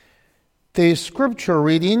The scripture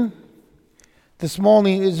reading this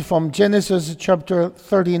morning is from Genesis chapter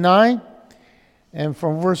 39 and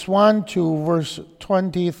from verse 1 to verse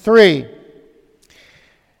 23.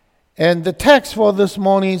 And the text for this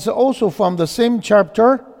morning is also from the same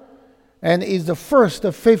chapter and is the first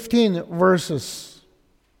 15 verses.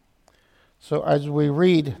 So as we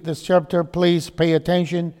read this chapter, please pay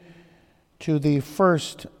attention to the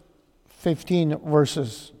first 15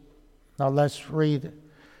 verses. Now let's read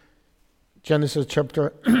Genesis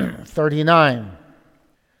chapter 39.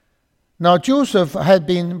 Now Joseph had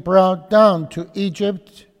been brought down to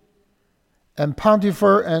Egypt, and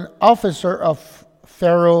Potiphar, an officer of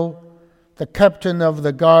Pharaoh, the captain of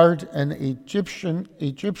the guard, an Egyptian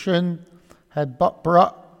had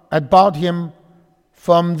bought him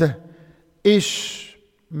from the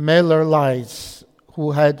Ishmaelites who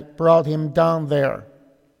had brought him down there.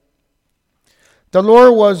 The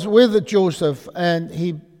Lord was with Joseph, and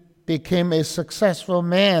he became a successful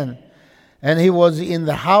man, and he was in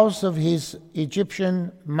the house of his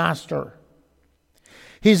Egyptian master.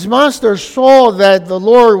 His master saw that the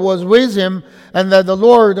Lord was with him, and that the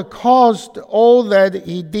Lord caused all that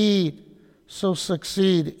he did so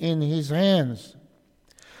succeed in his hands.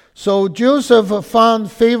 So Joseph found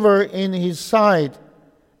favor in his sight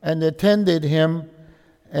and attended him,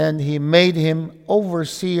 and he made him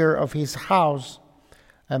overseer of his house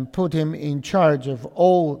and put him in charge of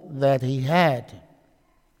all that he had.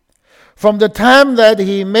 From the time that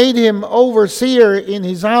he made him overseer in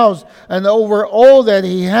his house and over all that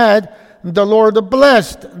he had, the Lord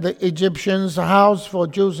blessed the Egyptian's house for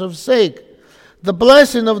Joseph's sake. The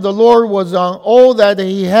blessing of the Lord was on all that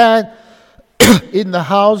he had in the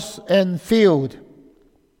house and field.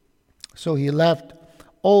 So he left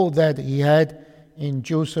all that he had in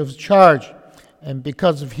Joseph's charge, and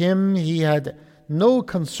because of him he had no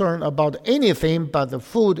concern about anything but the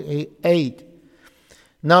food he ate.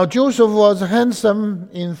 Now Joseph was handsome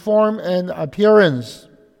in form and appearance.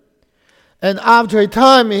 And after a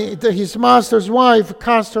time, his master's wife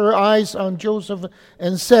cast her eyes on Joseph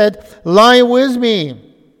and said, "Lie with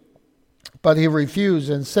me." But he refused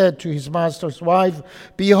and said to his master's wife,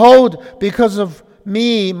 "Behold, because of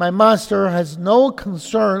me, my master has no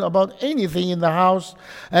concern about anything in the house,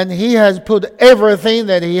 and he has put everything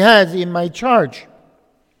that he has in my charge.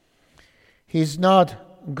 He is not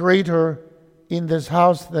greater in this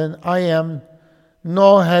house than I am,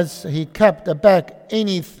 nor has he kept back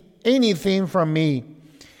anything from me,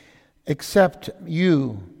 except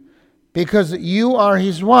you, because you are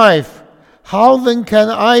his wife. How then can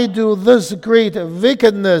I do this great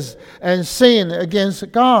wickedness and sin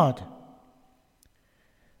against God?"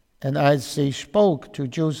 And as they spoke to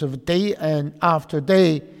Joseph day and after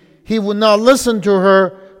day, he would not listen to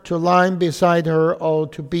her, to lie beside her, or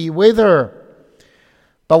to be with her.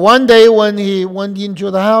 But one day when he went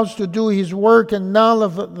into the house to do his work, and none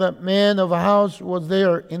of the man of the house was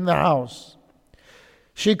there in the house,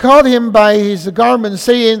 she caught him by his garment,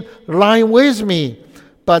 saying, "Lie with me."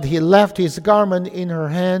 But he left his garment in her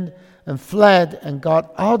hand and fled and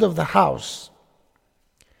got out of the house.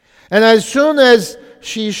 And as soon as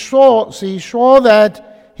she saw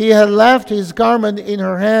that he had left his garment in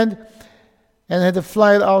her hand and had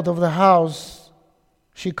fled out of the house,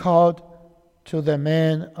 she called to the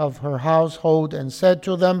men of her household and said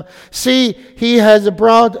to them, "See, he has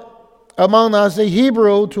brought among us a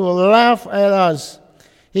Hebrew to laugh at us.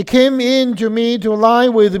 He came in to me to lie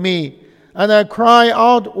with me, and I cry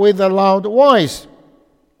out with a loud voice.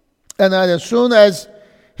 And as soon as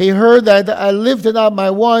he heard that I lifted up my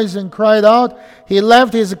voice and cried out, he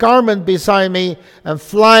left his garment beside me and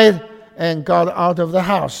fled and got out of the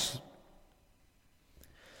house."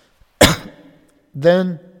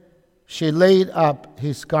 Then she laid up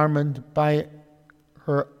his garment by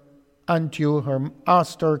her until her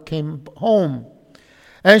master came home.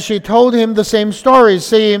 And she told him the same story,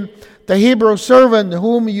 saying, "The Hebrew servant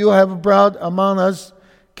whom you have brought among us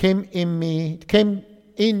came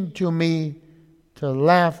into me to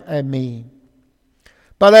laugh at me.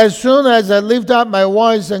 But as soon as I lifted up my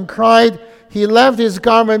voice and cried, he left his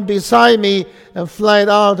garment beside me and fled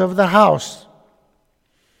out of the house."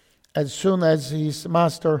 As soon as his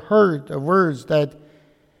master heard the words that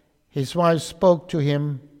his wife spoke to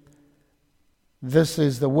him, "This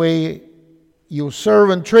is the way your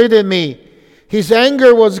servant treated me," his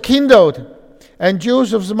anger was kindled, and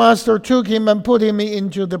Joseph's master took him and put him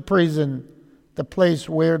into the prison, the place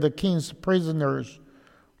where the king's prisoners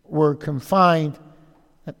were confined,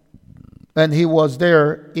 and he was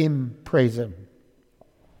there in prison.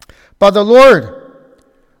 But the Lord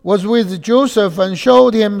was with Joseph and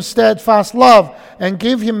showed him steadfast love and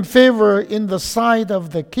gave him favor in the sight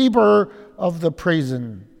of the keeper of the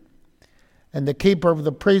prison. And the keeper of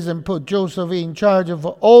the prison put Joseph in charge of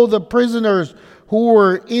all the prisoners who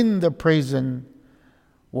were in the prison.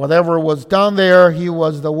 Whatever was done there, he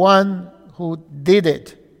was the one who did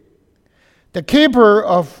it. The keeper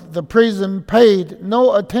of the prison paid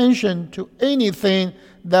no attention to anything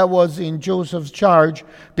that was in Joseph's charge,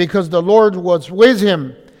 because the Lord was with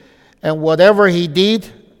him, and whatever he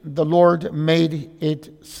did, the Lord made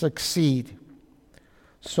it succeed.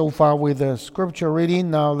 So far with the scripture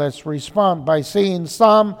reading. Now let's respond by saying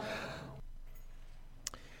Psalm.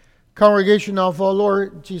 Congregation of our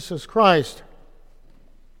Lord Jesus Christ.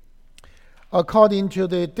 According to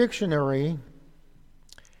the dictionary,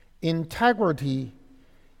 integrity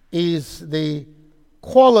is the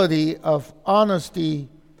quality of honesty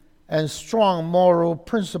and strong moral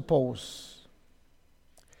principles.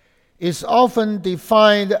 It's often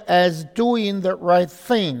defined as doing the right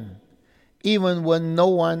thing, even when no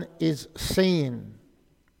one is seeing.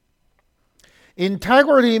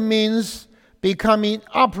 Integrity means becoming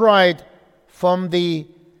upright from the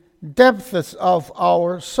depths of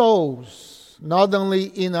our souls, not only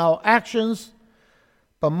in our actions,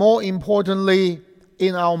 but more importantly,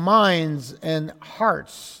 in our minds and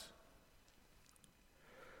hearts.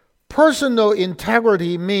 Personal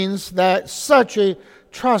integrity means that such a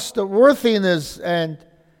trustworthiness and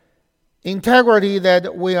integrity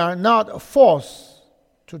that we are not forced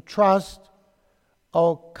to trust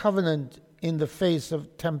or covenant in the face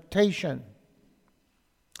of temptation.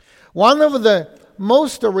 One of the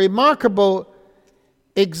most remarkable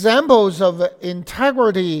examples of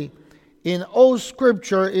integrity in all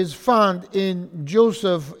Scripture is found in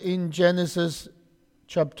Joseph in Genesis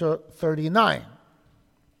chapter 39.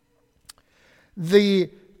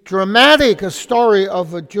 The dramatic story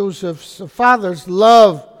of Joseph's father's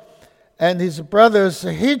love and his brother's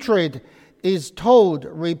hatred is told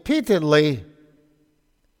repeatedly.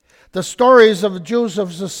 The stories of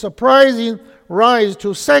Joseph's surprising rise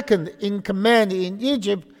to second in command in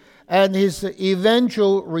Egypt and his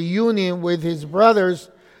eventual reunion with his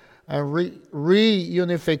brothers and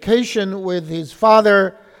reunification with his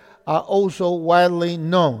father are also widely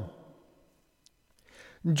known.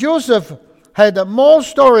 Joseph had more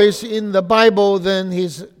stories in the Bible than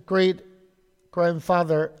his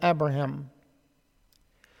great-grandfather Abraham.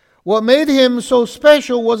 What made him so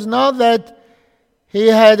special was not that he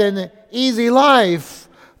had an easy life,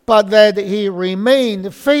 but that he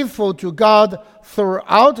remained faithful to God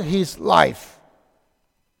throughout his life.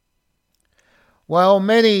 While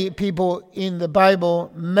many people in the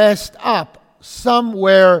Bible messed up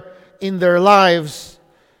somewhere in their lives,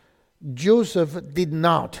 Joseph did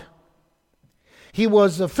not. He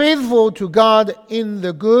was faithful to God in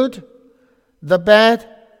the good, the bad,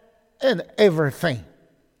 and everything.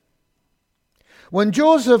 When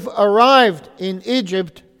Joseph arrived in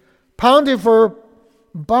Egypt, Potiphar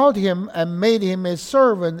bought him and made him a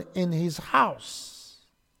servant in his house.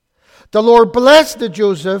 The Lord blessed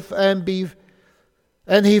Joseph and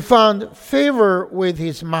he found favor with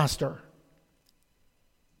his master.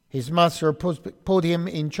 His master put him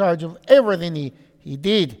in charge of everything he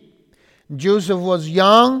did. Joseph was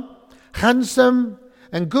young, handsome,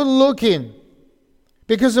 and good-looking.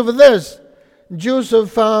 Because of this,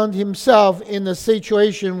 Joseph found himself in a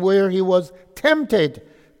situation where he was tempted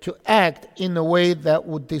to act in a way that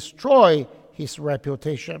would destroy his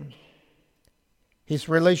reputation, his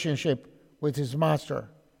relationship with his master,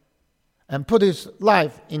 and put his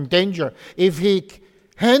life in danger if he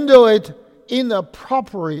handled it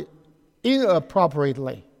inappropriately.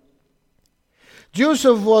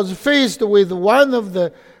 Joseph was faced with one of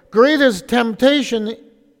the greatest temptations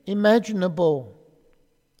imaginable.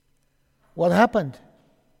 What happened?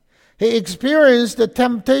 He experienced the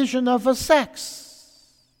temptation of sex.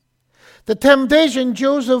 The temptation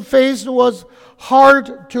Joseph faced was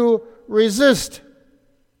hard to resist.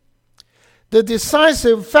 The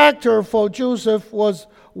decisive factor for Joseph was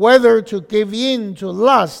whether to give in to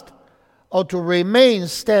lust or to remain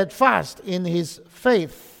steadfast in his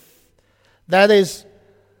faith. That is,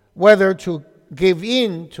 whether to give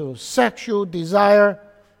in to sexual desire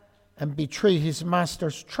and betray his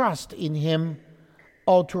master's trust in him,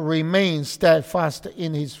 or to remain steadfast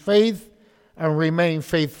in his faith and remain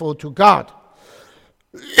faithful to God.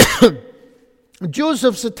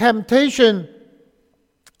 Joseph's temptation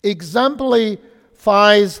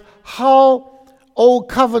exemplifies how all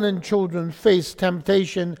covenant children face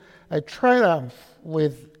temptation and triumph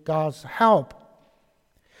with God's help.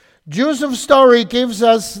 Joseph's story gives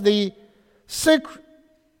us the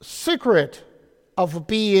secret of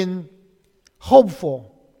being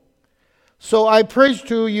hopeful. So I preach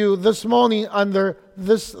to you this morning under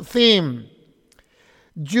this theme: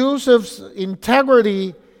 Joseph's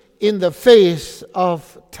integrity in the face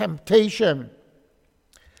of temptation.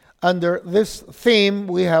 Under this theme,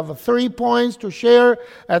 we have 3 points to share.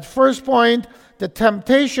 At first point, the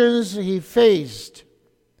temptations he faced.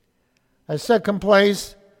 At second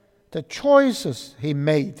place, the choices he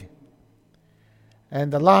made.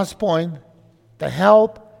 And the last point, the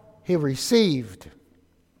help he received.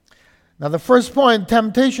 Now the first point,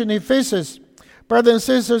 temptation he faces. Brothers and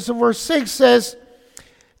sisters, verse 6 says,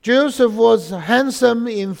 Joseph was handsome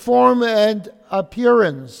in form and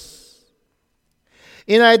appearance.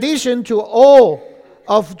 In addition to all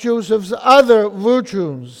of Joseph's other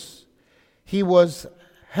virtues, he was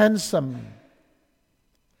handsome.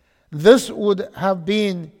 This would have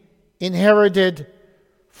been inherited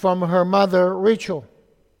from her mother Rachel.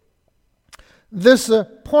 This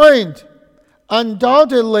point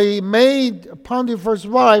undoubtedly made Potiphar's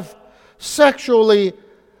wife sexually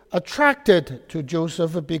attracted to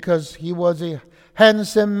Joseph because he was a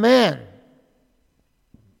handsome man.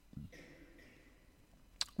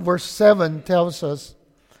 Verse 7 tells us,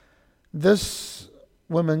 this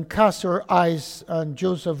woman cast her eyes on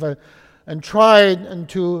Joseph and tried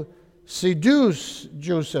to seduce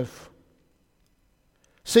Joseph.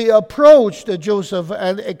 She approached Joseph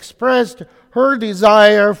and expressed her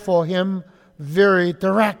desire for him very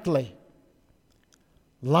directly.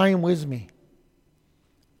 Line with me.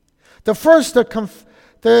 The first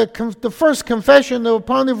confession of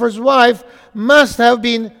Potiphar's wife must have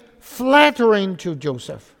been flattering to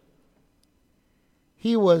Joseph.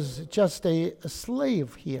 He was just a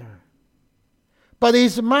slave here. But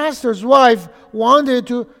his master's wife wanted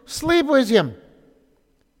to sleep with him.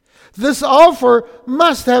 This offer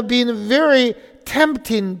must have been very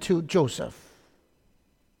tempting to Joseph.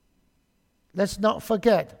 Let's not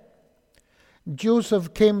forget,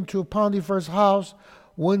 Joseph came to Potiphar's house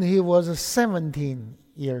when he was 17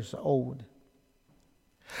 years old.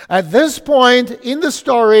 At this point in the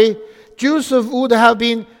story, Joseph would have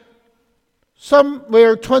been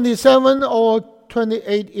somewhere 27 or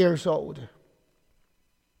 28 years old.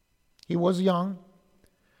 He was young,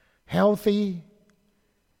 healthy,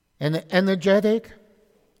 and energetic.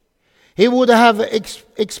 He would have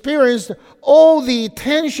experienced all the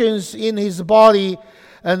tensions in his body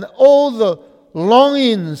and all the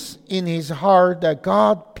longings in his heart that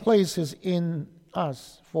God places in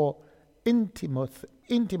us for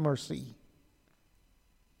intimacy.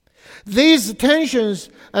 These tensions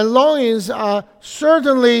and longings are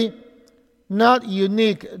certainly not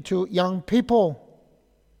unique to young people,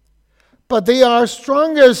 but they are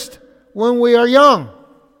strongest when we are young.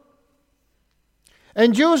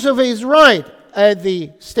 And Joseph is right at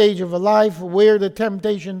the stage of life where the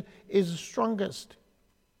temptation is strongest.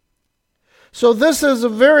 So this is a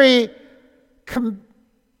very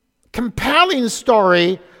compelling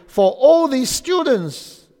story for all these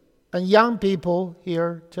students and young people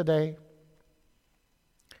here today.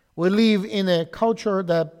 We live in a culture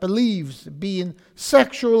that believes being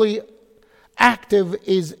sexually active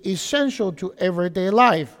is essential to everyday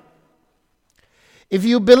life. If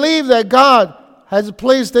you believe that God has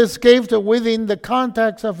placed this gift within the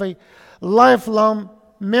context of a lifelong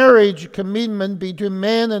marriage commitment between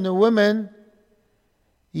man and a woman,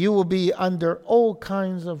 you will be under all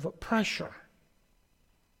kinds of pressure.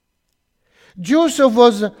 Joseph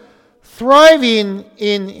was thriving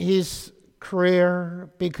in his career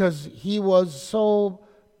because he was so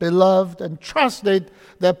beloved and trusted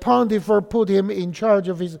that Potiphar put him in charge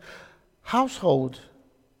of his household,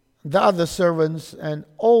 the other servants, and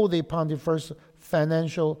all the Potiphar's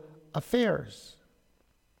financial affairs.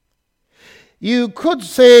 You could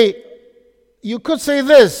say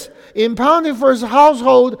this: in Potiphar's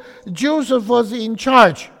household, Joseph was in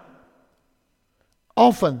charge.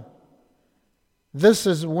 Often, this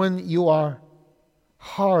is when you are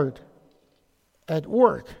hard at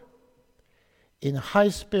work, in high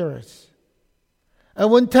spirits,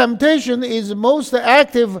 and when temptation is most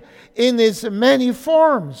active in its many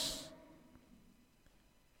forms.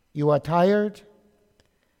 You are tired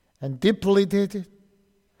and depleted,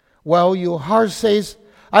 while your heart says,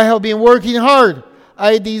 I have been working hard.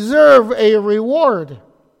 I deserve a reward.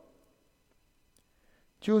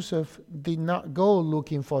 Joseph did not go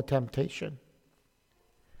looking for temptation.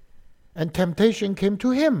 And temptation came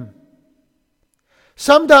to him.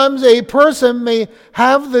 Sometimes a person may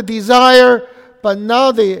have the desire, but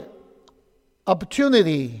not the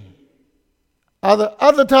opportunity.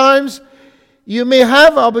 Other times, you may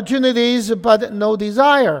have opportunities, but no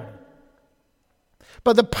desire.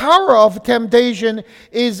 But the power of temptation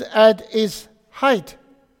is at its height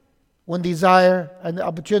when desire and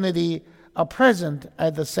opportunity are present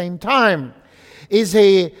at the same time. is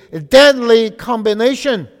a deadly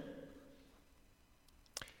combination.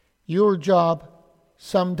 Your job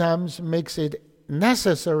sometimes makes it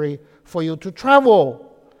necessary for you to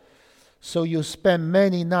travel, so you spend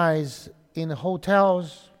many nights in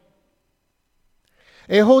hotels.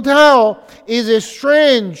 A hotel is a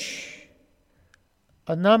strange,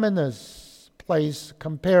 anonymous place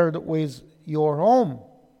compared with your home.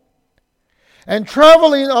 And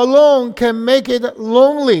traveling alone can make it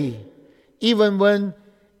lonely, even when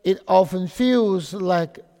it often feels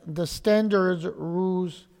like the standard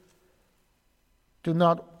rules do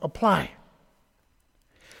not apply.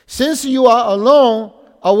 Since you are alone,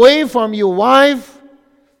 away from your wife,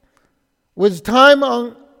 with time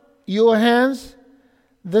on your hands,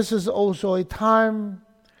 this is also a time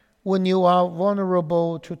when you are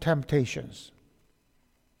vulnerable to temptations.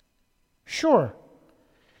 Sure,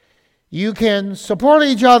 you can support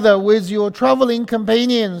each other with your traveling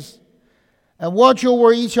companions and watch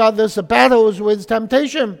over each other's battles with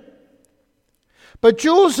temptation. But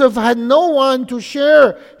Joseph had no one to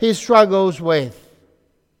share his struggles with.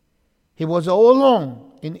 He was all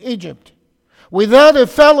alone in Egypt, without a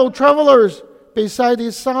fellow travelers beside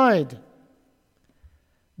his side.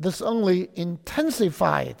 This only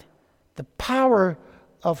intensified the power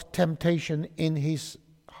of temptation in his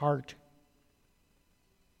heart.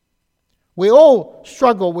 We all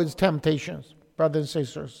struggle with temptations, brothers and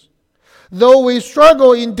sisters. Though we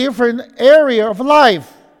struggle in different areas of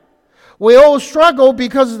life, we all struggle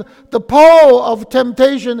because the pull of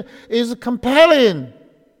temptation is compelling.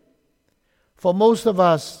 For most of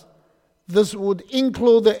us, this would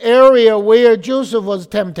include the area where Joseph was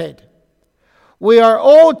tempted. We are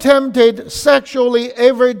all tempted sexually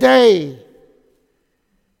every day.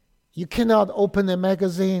 You cannot open a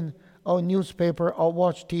magazine or newspaper or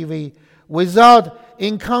watch TV without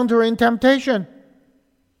encountering temptation.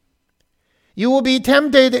 You will be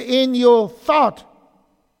tempted in your thought.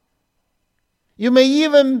 You may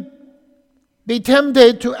even be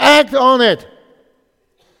tempted to act on it.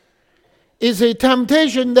 It's a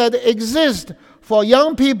temptation that exists for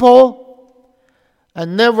young people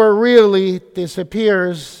and never really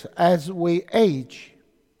disappears as we age.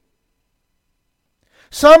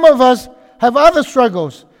 Some of us have other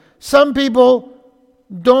struggles. Some people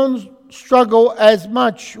don't struggle as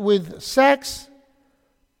much with sex,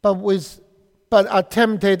 but are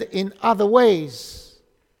tempted in other ways.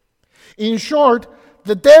 In short,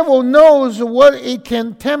 the devil knows what it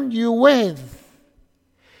can tempt you with.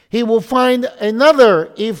 He will find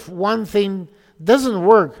another if one thing doesn't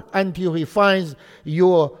work until he finds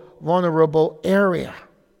your vulnerable area.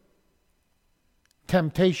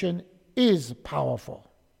 Temptation is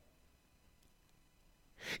powerful.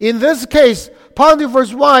 In this case,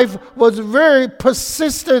 Potiphar's wife was very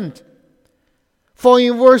persistent. For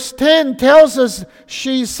in verse 10 tells us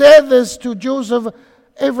she said this to Joseph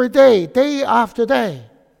every day, day after day.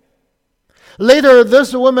 Later,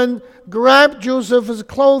 this woman grabbed Joseph's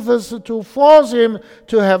clothes to force him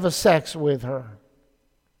to have sex with her.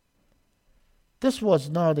 This was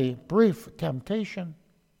not a brief temptation.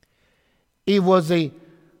 It was a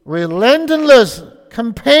relentless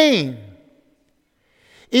campaign.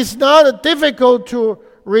 It's not difficult to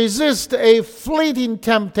resist a fleeting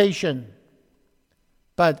temptation,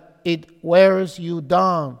 but it wears you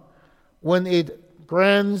down when it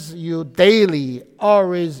grants you daily,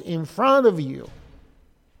 always in front of you.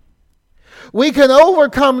 We can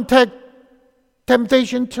overcome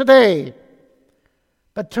temptation today,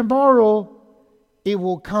 but tomorrow it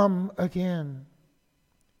will come again.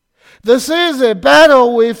 This is a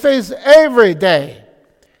battle we face every day.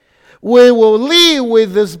 We will live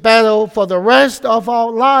with this battle for the rest of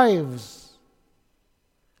our lives.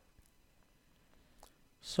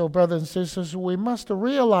 So, brothers and sisters, we must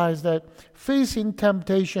realize that facing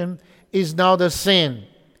temptation is not a sin.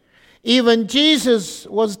 Even Jesus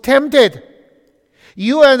was tempted.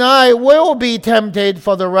 You and I will be tempted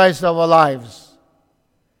for the rest of our lives.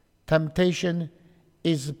 Temptation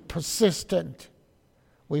is persistent.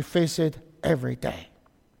 We face it every day.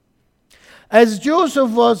 As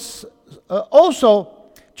Joseph was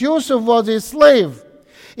a slave.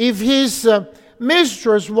 If his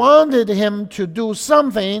mistress wanted him to do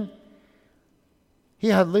something, he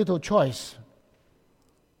had little choice.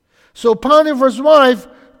 So Potiphar's wife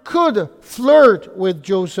could flirt with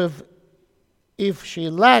Joseph if she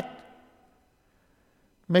lacked,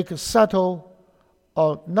 make subtle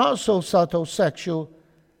or not so subtle sexual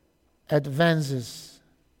advances.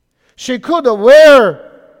 She could wear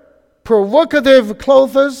provocative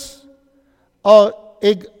clothes or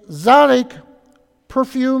exotic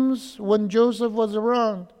perfumes when Joseph was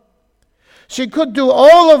around. She could do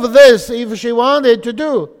all of this if she wanted to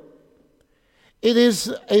do. It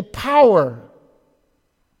is a power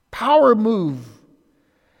move.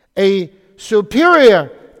 A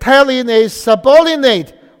superior telling a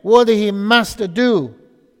subordinate what he must do.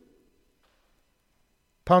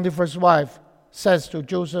 Potiphar's wife says to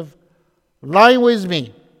Joseph, "Lie with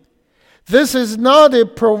me." This is not a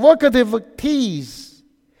provocative tease.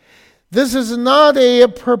 This is not a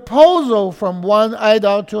proposal from one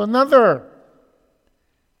idol to another.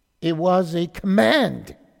 It was a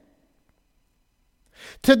command.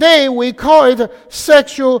 Today we call it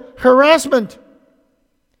sexual harassment.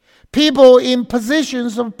 People in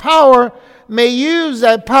positions of power may use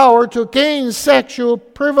that power to gain sexual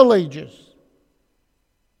privileges.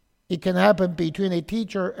 It can happen between a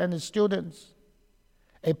teacher and a student,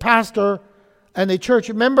 a pastor and a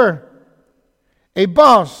church member, a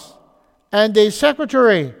boss and a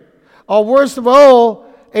secretary, or worst of all,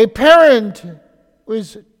 a parent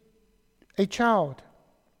with a child.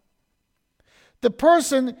 The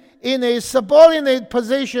person in a subordinate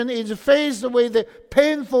position is faced with the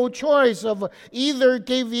painful choice of either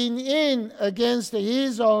giving in against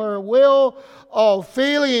his or her will or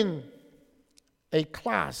failing a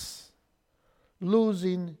class,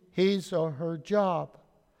 losing his or her job,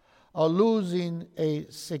 or losing a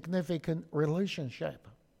significant relationship.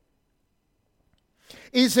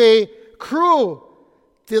 It's a cruel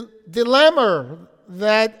dilemma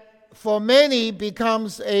that for many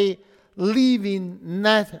becomes a living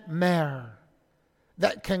nightmare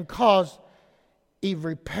that can cause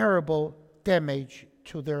irreparable damage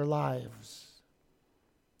to their lives.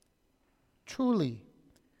 Truly,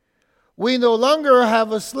 we no longer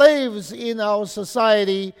have slaves in our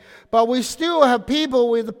society, but we still have people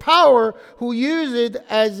with power who use it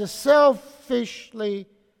as selfishly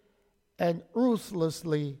and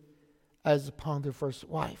ruthlessly as Potiphar's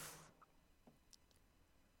wife.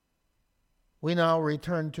 We now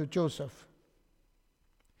return to Joseph.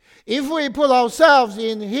 If we put ourselves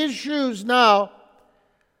in his shoes now,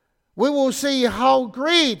 we will see how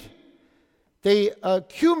great the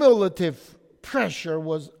cumulative pressure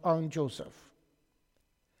was on Joseph.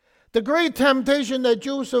 The great temptation that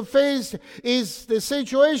Joseph faced is the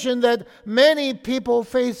situation that many people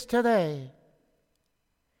face today.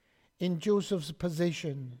 In Joseph's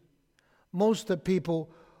position, most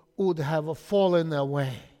people would have fallen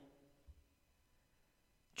away.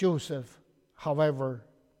 Joseph, however,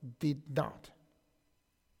 did not.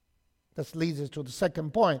 This leads us to the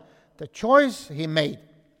second point, the choice he made.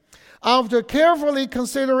 After carefully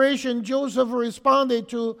consideration, Joseph responded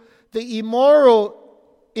to the immoral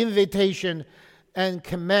invitation and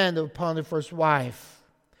command of Potiphar's wife.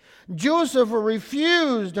 Joseph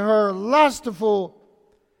refused her lustful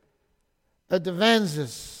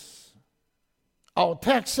advances. Our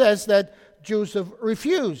text says that Joseph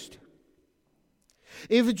refused.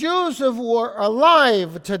 If Joseph were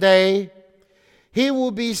alive today, he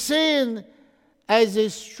would be seen as a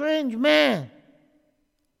strange man.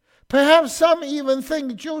 Perhaps some even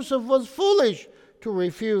think Joseph was foolish to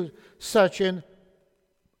refuse such an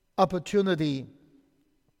opportunity.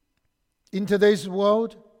 In today's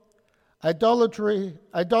world, idolatry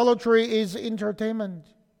is entertainment,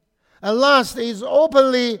 and lust is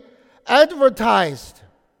openly advertised.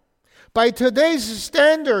 By today's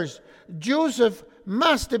standards, Joseph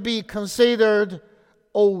must be considered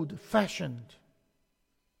old-fashioned.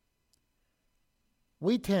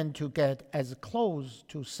 We tend to get as close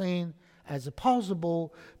to sin as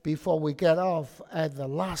possible before we get off at the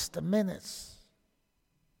last minutes.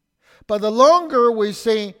 But the longer we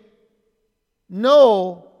say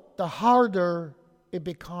no, the harder it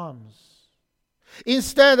becomes.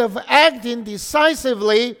 Instead of acting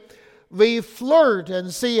decisively, we flirt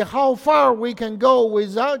and see how far we can go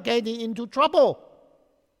without getting into trouble.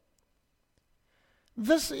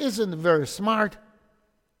 This isn't very smart.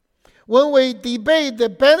 When we debate the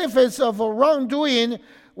benefits of wrongdoing,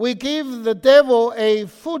 we give the devil a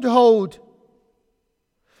foothold.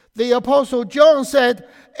 The Apostle John said,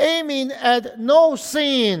 aiming at no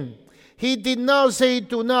sin. He did not say,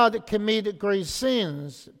 do not commit great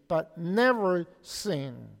sins, but never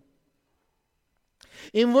sin.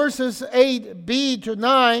 In verses 8b to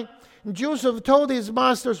 9, Joseph told his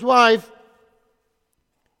master's wife,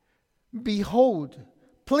 behold,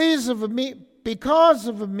 because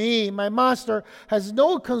of me, my master has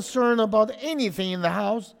no concern about anything in the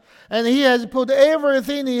house, and he has put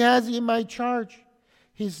everything he has in my charge.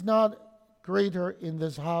 He's not greater in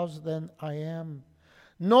this house than I am,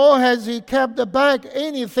 nor has he kept back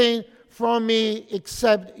anything from me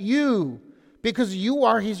except you, because you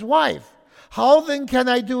are his wife. How then can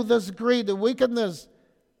I do this great wickedness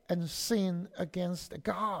and sin against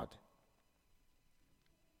God.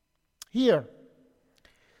 Here,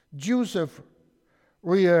 Joseph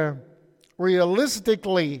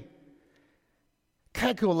realistically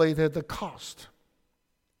calculated the cost.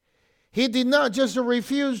 He did not just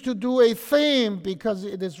refuse to do a thing because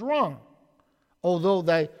it is wrong, although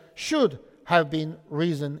that should have been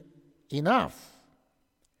reason enough.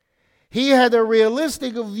 He had a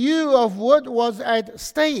realistic view of what was at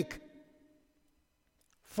stake.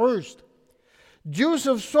 First,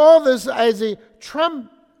 Joseph saw this as a trampling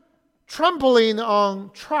on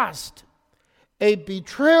trust, a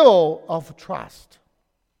betrayal of trust.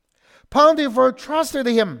 Potiphar trusted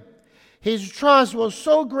him. His trust was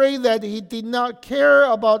so great that he did not care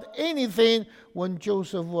about anything when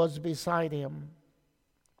Joseph was beside him.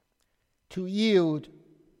 To yield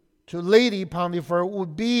to Lady Potiphar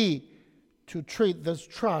would be to treat this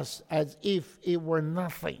trust as if it were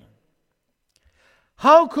nothing.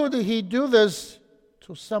 How could he do this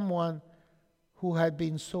to someone who had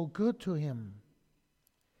been so good to him?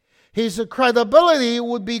 His credibility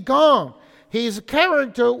would be gone. His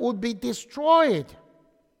character would be destroyed.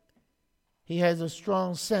 He has a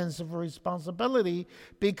strong sense of responsibility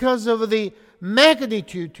because of the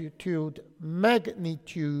magnitude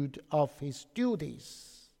of his duties.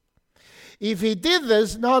 If he did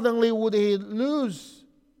this, not only would he lose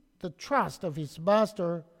the trust of his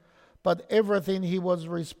master, but everything he was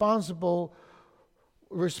responsible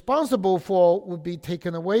for would be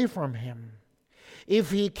taken away from him. If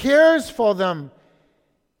he cares for them,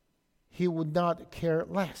 he would not care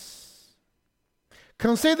less.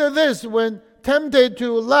 Consider this: when tempted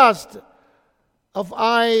to lust of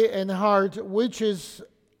eye and heart, which is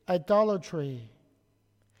idolatry,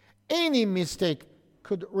 any mistake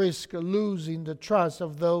could risk losing the trust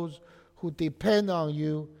of those who depend on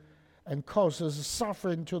you and causes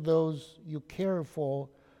suffering to those you care for,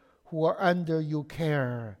 who are under your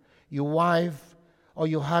care, your wife or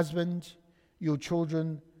your husband, your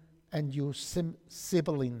children, and your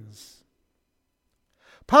siblings.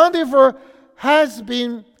 Potiphar has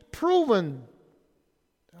been proven,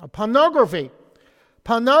 pornography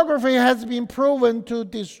has been proven to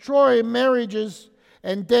destroy marriages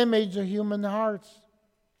and damage the human hearts.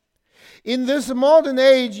 In this modern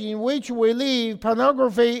age in which we live,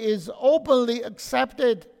 pornography is openly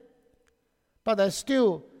accepted, but that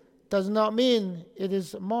still does not mean it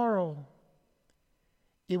is moral.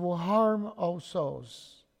 It will harm all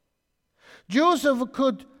souls. Joseph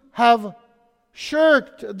could have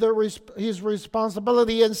shirked his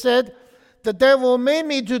responsibility and said, "The devil made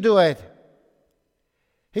me to do it."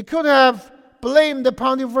 He could have blamed the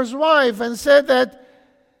Potiphar's wife and said that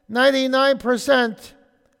 99%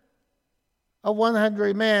 of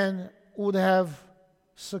 100 men would have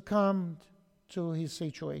succumbed to his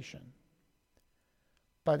situation.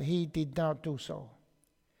 But he did not do so.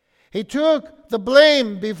 He took the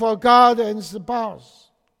blame before God and his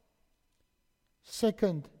boss.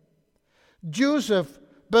 Second, Joseph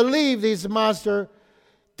believed his master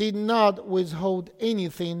did not withhold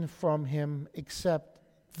anything from him except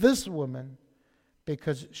this woman,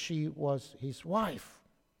 because she was his wife.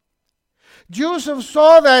 Joseph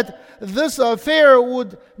saw that this affair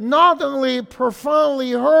would not only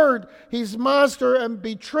profoundly hurt his master and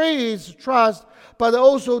betray his trust, but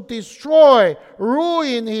also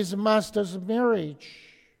ruin his master's marriage.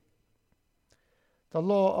 The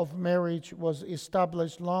law of marriage was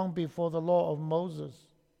established long before the law of Moses.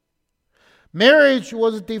 Marriage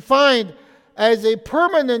was defined as a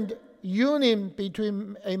permanent union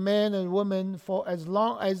between a man and woman for as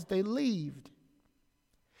long as they lived.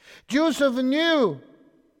 Joseph knew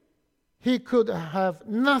he could have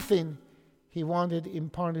nothing he wanted in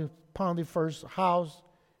Potiphar's house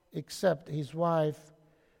except his wife,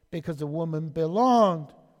 because the woman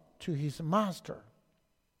belonged to his master.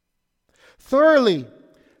 Thirdly,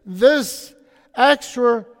 this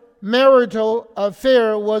extramarital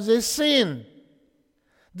affair was a sin.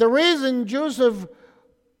 The reason Joseph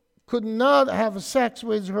could not have sex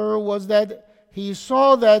with her was that he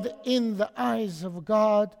saw that in the eyes of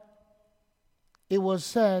God, it was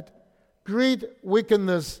said, great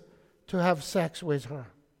wickedness to have sex with her.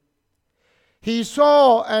 He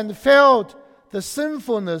saw and felt the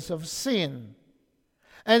sinfulness of sin,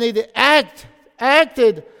 and it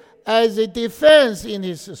acted as a defense in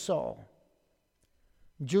his soul.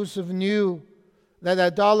 Joseph knew that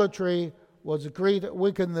idolatry was a great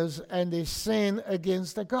wickedness and a sin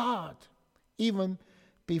against God, even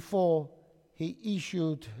before he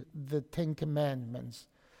issued the Ten Commandments,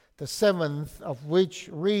 the seventh of which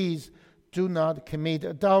reads, "Do not commit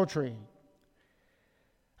adultery."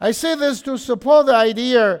 I say this to support the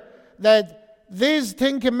idea that these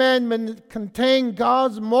 10 Commandments contain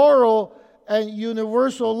God's moral and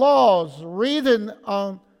universal laws written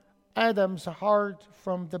on Adam's heart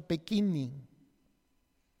from the beginning.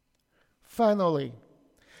 Finally,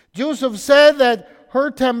 Joseph said that her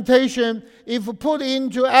temptation, if put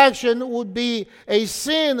into action, would be a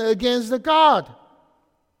sin against God.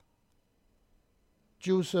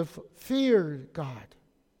 Joseph feared God.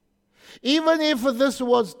 Even if this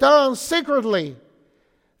was done secretly,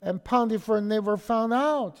 and Potiphar never found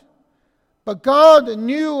out. But God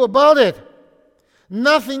knew about it.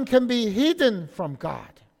 Nothing can be hidden from God.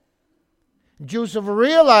 Joseph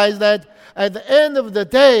realized that at the end of the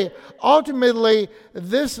day, ultimately,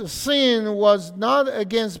 this sin was not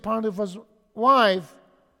against Potiphar's wife,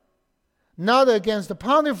 not against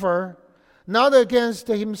Potiphar, not against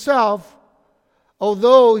himself.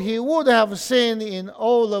 Although he would have sinned in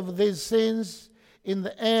all of these sins, in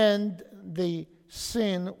the end, the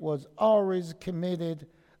sin was always committed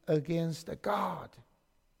against God.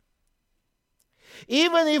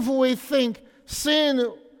 Even if we think sin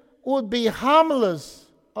would be harmless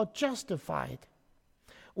or justified,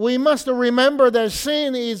 we must remember that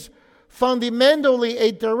sin is fundamentally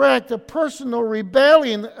a direct personal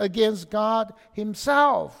rebellion against God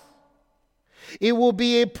Himself. It will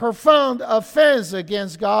be a profound offense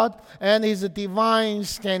against God and His divine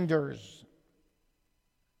standards.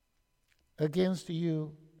 Against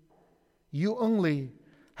you, you only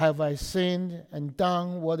have I sinned and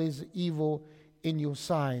done what is evil in your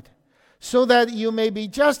sight, so that you may be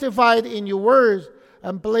justified in your words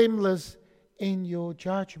and blameless in your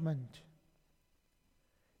judgment.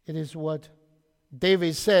 It is what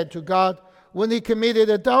David said to God when he committed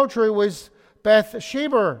adultery with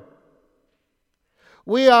Bathsheba.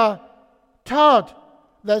 We are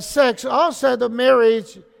taught that sex outside of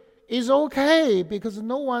marriage is okay because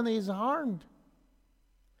no one is harmed.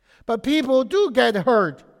 But people do get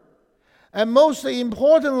hurt. And most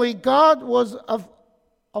importantly, God was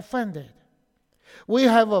offended. We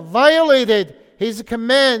have violated His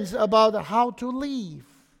commands about how to live.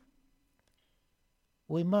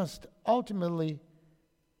 We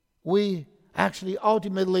actually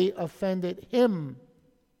ultimately offended Him.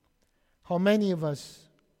 How many of us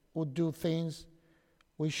would do things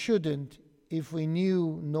we shouldn't if we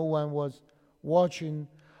knew no one was watching,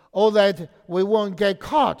 or that we won't get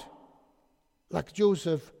caught? Like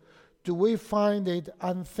Joseph, do we find it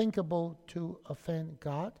unthinkable to offend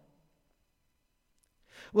God?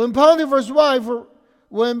 When Potiphar's wife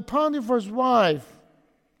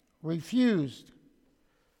refused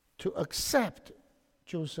to accept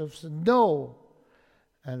Joseph's no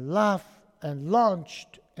and laughed and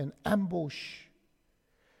launched an ambush,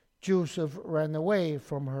 Joseph ran away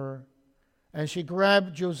from her, and she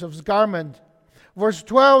grabbed Joseph's garment. Verse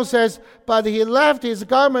 12 says, but he left his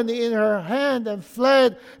garment in her hand and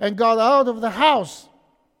fled and got out of the house.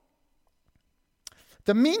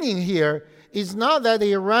 The meaning here is not that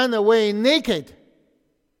he ran away naked,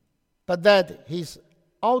 but that his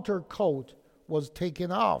outer coat was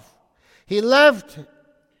taken off. He left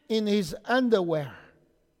in his underwear.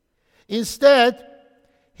 Instead,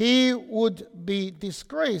 he would be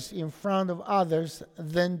disgraced in front of others,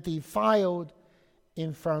 then defiled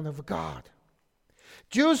in front of God.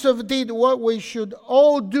 Joseph did what we should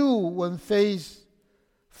all do when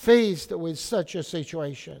faced with such a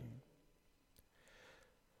situation.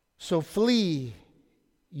 So flee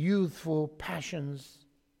youthful passions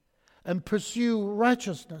and pursue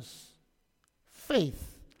righteousness,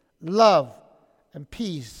 faith, love, and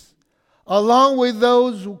peace, along with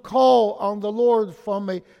those who call on the Lord from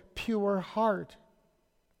a pure heart.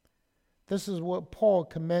 This is what Paul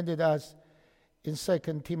commanded us in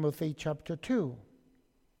 2 Timothy chapter 2.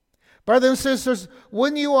 Brothers and sisters,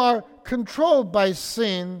 when you are controlled by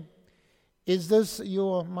sin, is this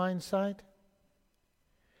your mindset?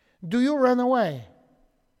 Do you run away?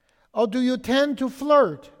 Or do you tend to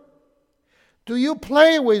flirt? Do you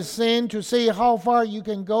play with sin to see how far you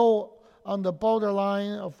can go on the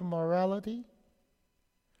borderline of morality?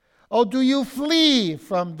 Or do you flee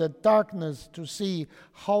from the darkness to see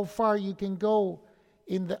how far you can go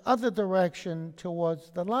in the other direction towards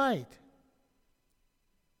the light?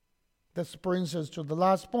 This brings us to the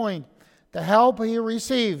last point, the help he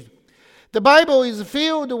received. The Bible is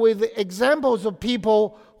filled with examples of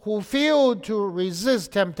people who failed to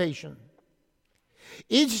resist temptation.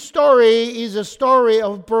 Each story is a story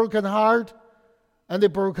of broken heart and a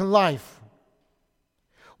broken life.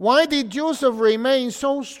 Why did Joseph remain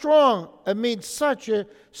so strong amid such a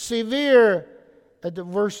severe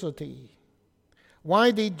adversity?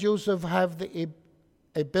 Why did Joseph have the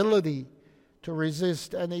ability to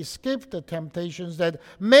resist and escape the temptations that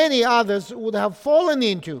many others would have fallen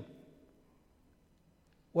into.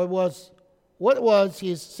 What was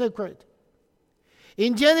his secret?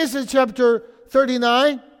 In Genesis chapter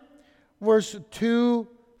 39, verse 2,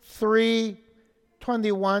 3,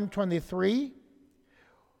 21, 23,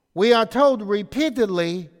 we are told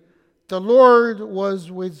repeatedly the Lord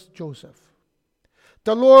was with Joseph.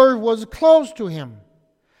 The Lord was close to him,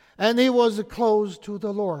 and he was close to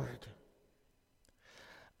the Lord.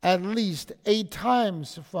 At least 8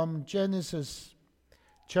 times from Genesis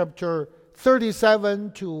chapter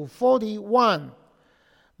 37 to 41,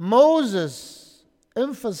 Moses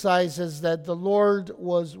emphasizes that the Lord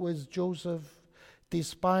was with Joseph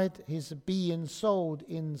despite his being sold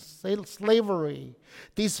in slavery,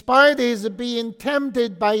 despite his being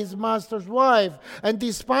tempted by his master's wife, and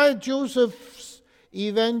despite Joseph's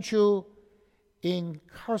eventual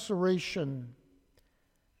incarceration.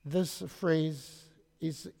 This phrase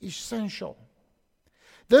is essential.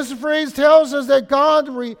 This phrase tells us that God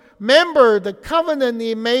remembered the covenant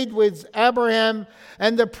he made with Abraham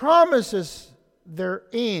and the promises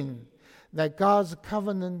therein, that God's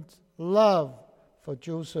covenant love for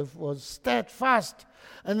Joseph was steadfast,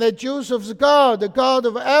 and that Joseph's God, the God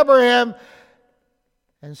of Abraham,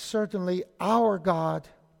 and certainly our God,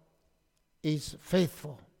 is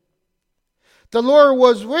faithful. The Lord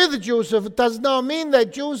was with Joseph. It does not mean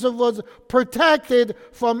that Joseph was protected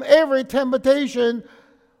from every temptation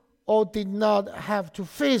or did not have to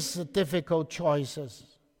face difficult choices.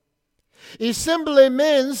 It simply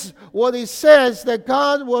means what it says, that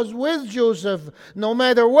God was with Joseph no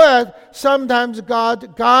matter what. Sometimes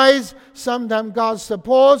God guides, sometimes God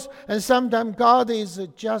supports, and sometimes God is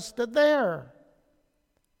just there.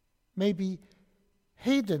 Maybe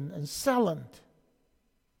hidden and silent,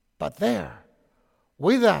 but there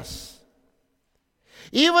with us.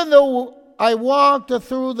 Even though I walked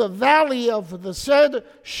through the valley of the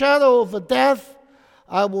shadow of death,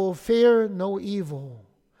 I will fear no evil,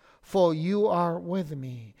 for you are with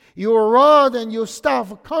me. Your rod and your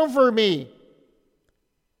staff comfort me.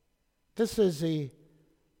 This is the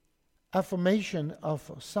affirmation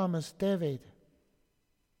of Psalmist David.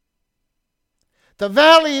 The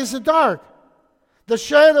valley is dark. The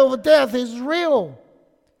shadow of death is real.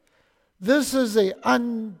 This is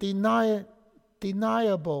undeniable.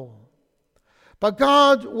 But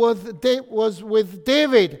God was with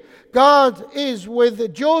David. God is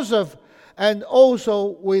with Joseph, and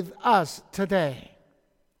also with us today.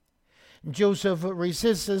 Joseph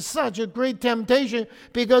resisted such a great temptation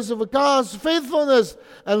because of God's faithfulness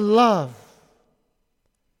and love.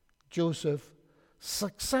 Joseph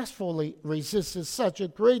successfully resisted such a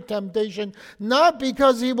great temptation, not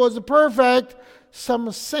because he was perfect,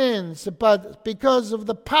 some sins, but because of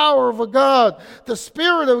the power of God, the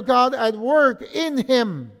Spirit of God at work in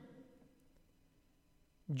him.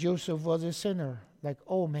 Joseph was a sinner like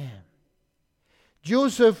all men.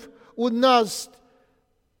 Joseph would not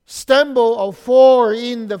stumble or fall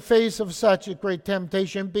in the face of such a great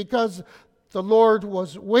temptation because the Lord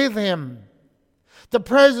was with him. The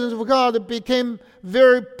presence of God became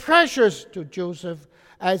very precious to Joseph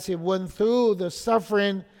as he went through the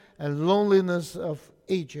suffering and loneliness of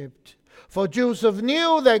Egypt. For Joseph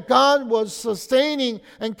knew that God was sustaining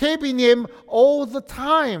and keeping him all the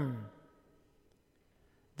time.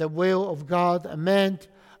 The will of God meant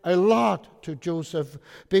a lot to Joseph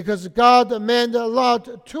because God meant a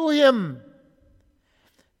lot to him.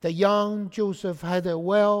 The young Joseph had a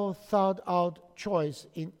well thought out choice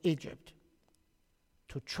in Egypt: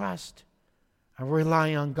 to trust and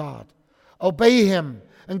rely on God, obey him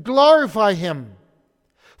and glorify him.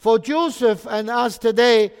 For Joseph and us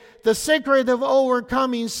today, the secret of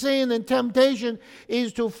overcoming sin and temptation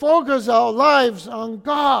is to focus our lives on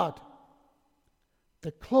God.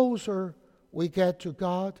 The closer we get to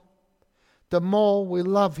God, the more we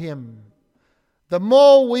love him, the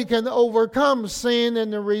more we can overcome sin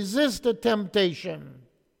and resist the temptation.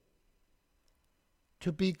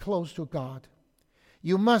 To be close to God,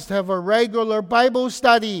 you must have a regular Bible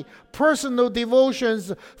study, personal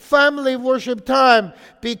devotions, family worship time,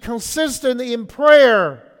 be consistent in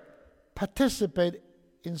prayer, participate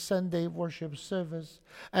in Sunday worship service,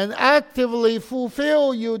 and actively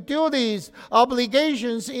fulfill your duties,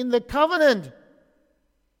 obligations in the covenant.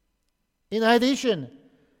 In addition,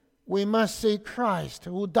 we must see Christ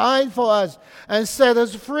who died for us and set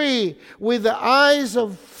us free with the eyes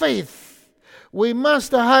of faith. We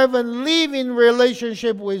must have a living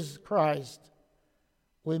relationship with Christ.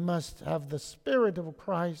 We must have the Spirit of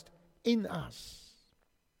Christ in us.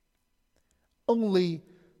 Only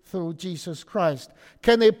through Jesus Christ.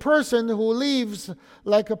 Can a person who lives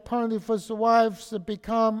like a Potiphar's wife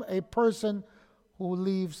become a person who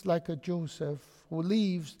lives like a Joseph, who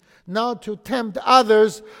lives not to tempt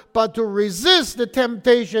others, but to resist the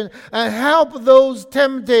temptation and help those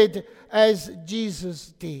tempted as Jesus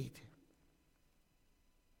did?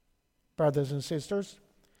 Brothers and sisters,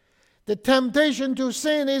 the temptation to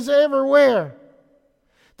sin is everywhere.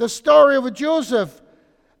 The story of Joseph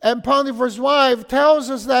and Potiphar's wife tells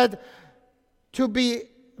us that to be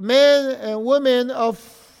men and women of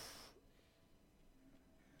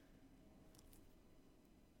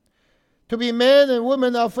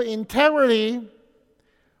integrity,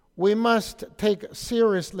 we must take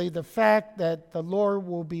seriously the fact that the Lord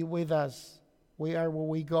will be with us wherever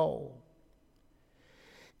we go.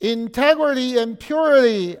 Integrity and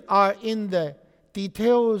purity are in the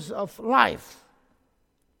details of life.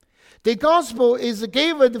 The gospel is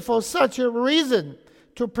given for such a reason,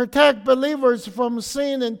 to protect believers from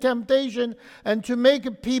sin and temptation and to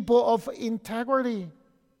make people of integrity.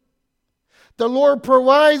 The Lord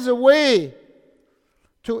provides a way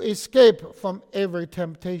to escape from every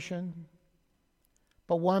temptation,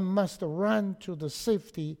 but one must run to the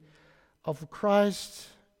safety of Christ's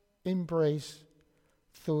embrace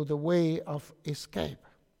through the way of escape.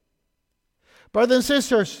 Brothers and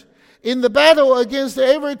sisters, in the battle against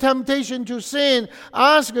every temptation to sin,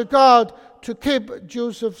 ask God to keep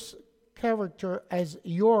Joseph's character as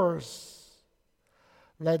yours.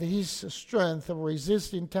 Let his strength of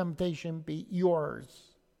resisting temptation be yours.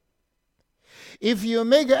 If you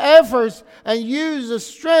make efforts and use the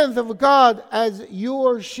strength of God as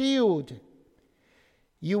your shield,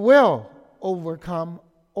 you will overcome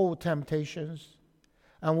all temptations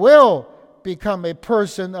and will become a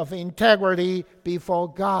person of integrity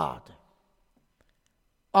before God.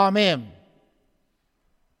 Amen.